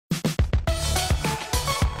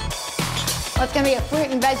Well, it's going to be a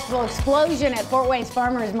fruit and vegetable explosion at Fort Wayne's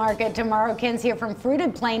Farmers Market tomorrow. Kenn's here from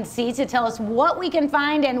Fruited Plains Seeds to tell us what we can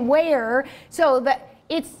find and where. So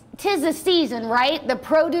tis the season, right? The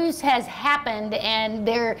produce has happened, and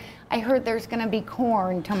I heard there's going to be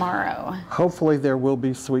corn tomorrow. Hopefully there will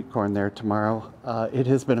be sweet corn there tomorrow. It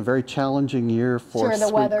has been a very challenging year for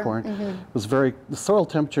sweet corn. The soil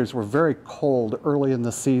temperatures were very cold early in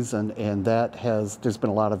the season, and there's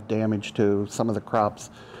been a lot of damage to some of the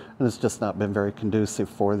crops. And it's just not been very conducive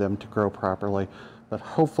for them to grow properly. But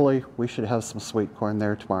hopefully we should have some sweet corn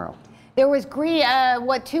there tomorrow. There was green,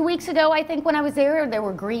 2 weeks ago, I think, when I was there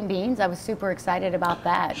were green beans. I was super excited about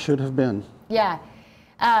that. Should have been. Yeah.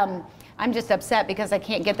 I'm just upset because I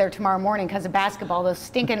can't get there tomorrow morning because of basketball, those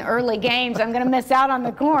stinking early games. I'm going to miss out on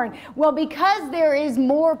the corn. Well, because there is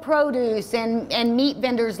more produce and meat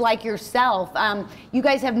vendors like yourself, you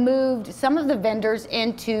guys have moved some of the vendors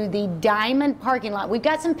into the Diamond parking lot. We've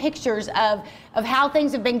got some pictures of how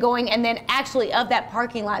things have been going, and then actually of that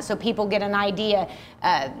parking lot so people get an idea.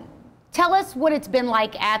 Tell us what it's been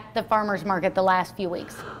like at the farmers market the last few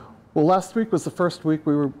weeks. Well, last week was the first week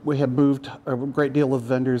we had moved a great deal of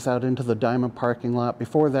vendors out into the Diamond parking lot.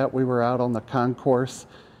 Before that, we were out on the concourse,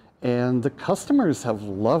 and the customers have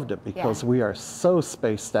loved it because we are so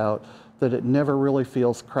spaced out that it never really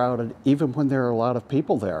feels crowded, even when there are a lot of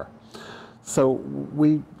people there. So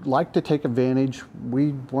we like to take advantage.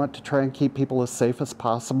 We want to try and keep people as safe as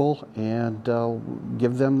possible and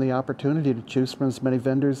give them the opportunity to choose from as many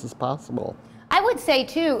vendors as possible. I would say,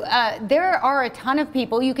 too, there are a ton of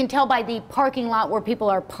people. You can tell by the parking lot where people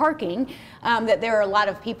are parking that there are a lot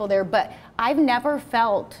of people there. But I've never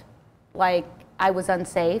felt like I was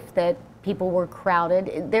unsafe, that people were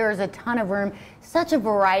crowded. There's a ton of room, such a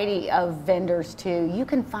variety of vendors, too. You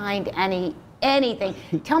can find anything.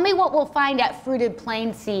 Tell me what we'll find at Fruited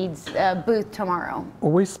Plains Seeds booth tomorrow.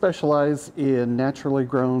 Well, we specialize in naturally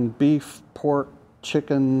grown beef, pork,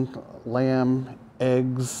 chicken, lamb,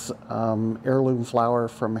 eggs, heirloom flour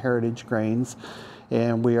from heritage grains,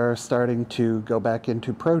 and we are starting to go back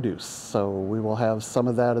into produce. So we will have some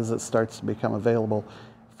of that as it starts to become available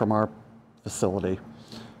from our facility.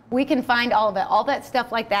 We can find all of it, all that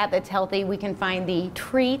stuff like that that's healthy. We can find the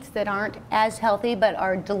treats that aren't as healthy but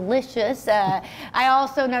are delicious. I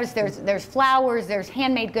also noticed there's flowers, there's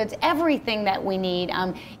handmade goods, everything that we need.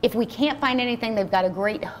 If we can't find anything, they've got a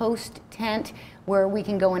great host tent where we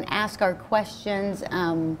can go and ask our questions.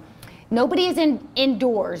 Nobody is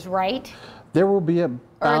indoors, right? There will be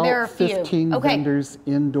about 15 vendors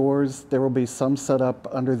indoors. There will be some set up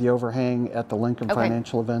under the overhang at the Lincoln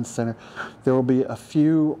Financial Events Center. There will be a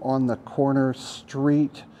few on the corner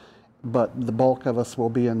street, but the bulk of us will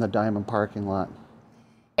be in the Diamond parking lot.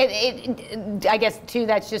 I guess, too,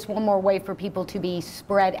 that's just one more way for people to be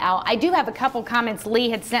spread out. I do have a couple comments Lee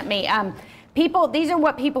had sent me. These are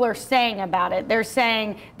what people are saying about it. They're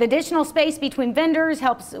saying the additional space between vendors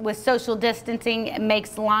helps with social distancing,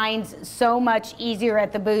 makes lines so much easier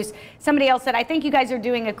at the booths. Somebody else said, I think you guys are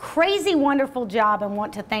doing a crazy, wonderful job and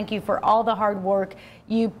want to thank you for all the hard work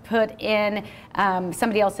you put in.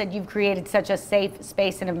 Somebody else said you've created such a safe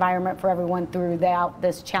space and environment for everyone throughout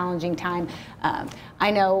this challenging time.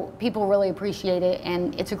 I know people really appreciate it,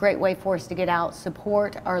 and it's a great way for us to get out,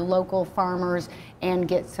 support our local farmers, and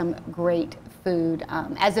get some great food.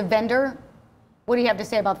 As a vendor, what do you have to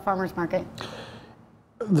say about the farmers market?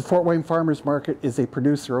 The Fort Wayne Farmers Market is a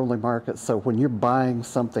producer-only market, so when you're buying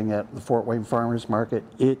something at the Fort Wayne Farmers Market,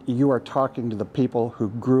 you are talking to the people who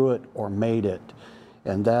grew it or made it,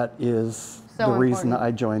 and that is the reason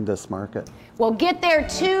I joined this market. Well, get there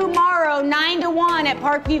tomorrow, 9 to 1 at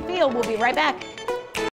Parkview Field. We'll be right back.